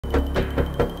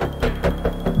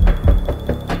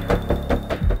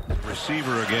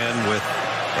receiver again with,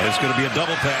 and it's going to be a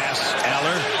double pass.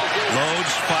 Aller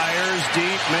loads, fires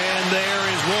deep. Man, there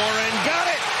is Warren. Got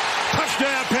it!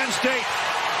 Touchdown, Penn State.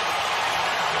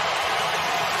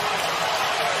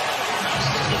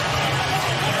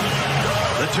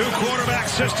 The two-quarterback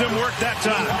system worked that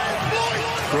time.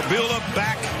 Rabula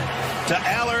back to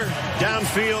Aller,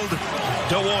 downfield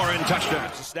to Warren, touchdown.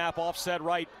 It's a snap offset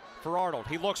right for Arnold.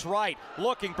 He looks right,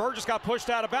 looking. Burgess got pushed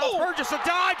out of bounds. Burgess a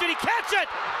dive. Did he catch it?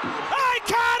 He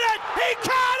caught it! He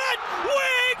caught it!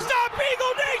 Wings up,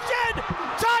 Eagle Nation!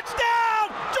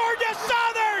 Touchdown, Georgia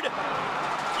Southern!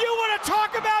 You want to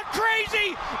talk about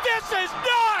crazy? This is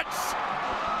nuts!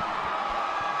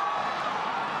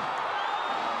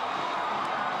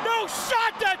 No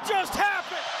shot that just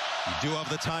happened! You do have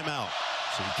the timeout,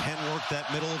 so you can work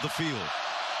that middle of the field.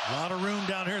 A lot of room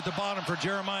down here at the bottom for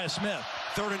Jeremiah Smith.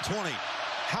 3rd and 20.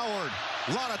 Howard,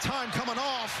 a lot of time coming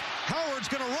off. Howard's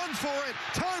going to run for it.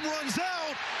 Time runs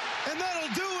out, and that'll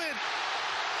do it.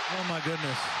 Oh, my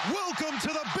goodness. Welcome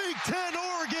to the Big Ten,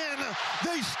 Oregon.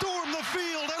 They storm the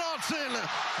field at Autzen,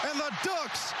 and the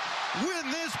Ducks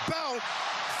win this bout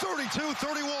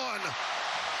 32-31.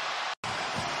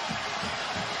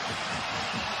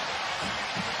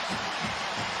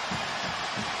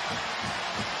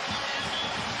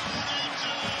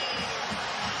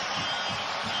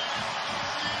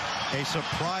 A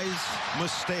surprise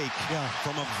mistake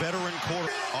from a veteran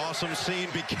quarterback. Awesome scene.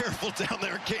 Be careful down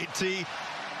there, KT.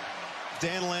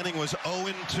 Dan Lanning was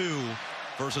 0-2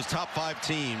 versus top 5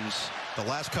 teams the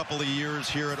last couple of years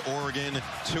here at Oregon.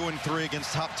 2-3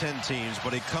 against top 10 teams,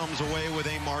 but he comes away with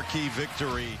a marquee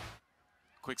victory.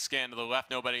 Quick scan to the left,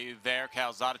 nobody there.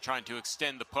 Calzada trying to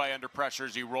extend the play under pressure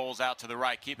as he rolls out to the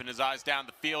right, keeping his eyes down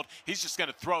the field. He's just going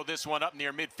to throw this one up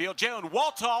near midfield. Jalen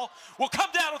Waltall will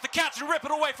come down with the catch and rip it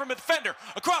away from a defender.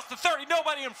 Across the 30,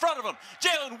 nobody in front of him.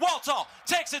 Jalen Waltall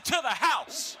takes it to the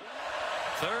house.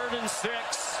 3rd and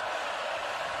 6.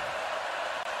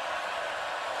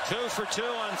 2 for 2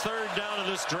 on 3rd down of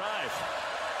this drive.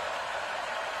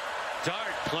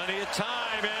 Dart, plenty of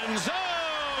time, end zone,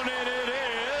 and it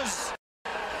is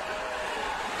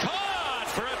caught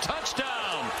for a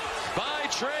touchdown by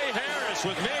Trey Harris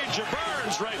with Major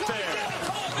Burns right there.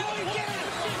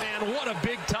 Man, what a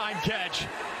big-time catch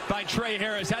by Trey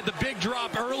Harris. Had the big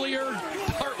drop earlier.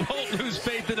 Dart won't lose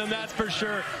faith in him, that's for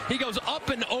sure. He goes up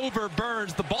and over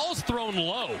Burns. The ball's thrown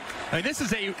low. I mean, this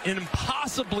is an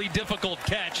impossibly difficult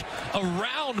catch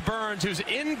around Burns, who's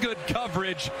in good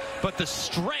coverage, but the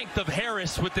strength of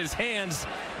Harris with his hands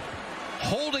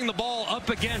holding the ball up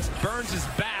against Burns'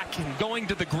 back and going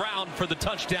to the ground for the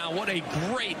touchdown. What a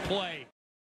great play.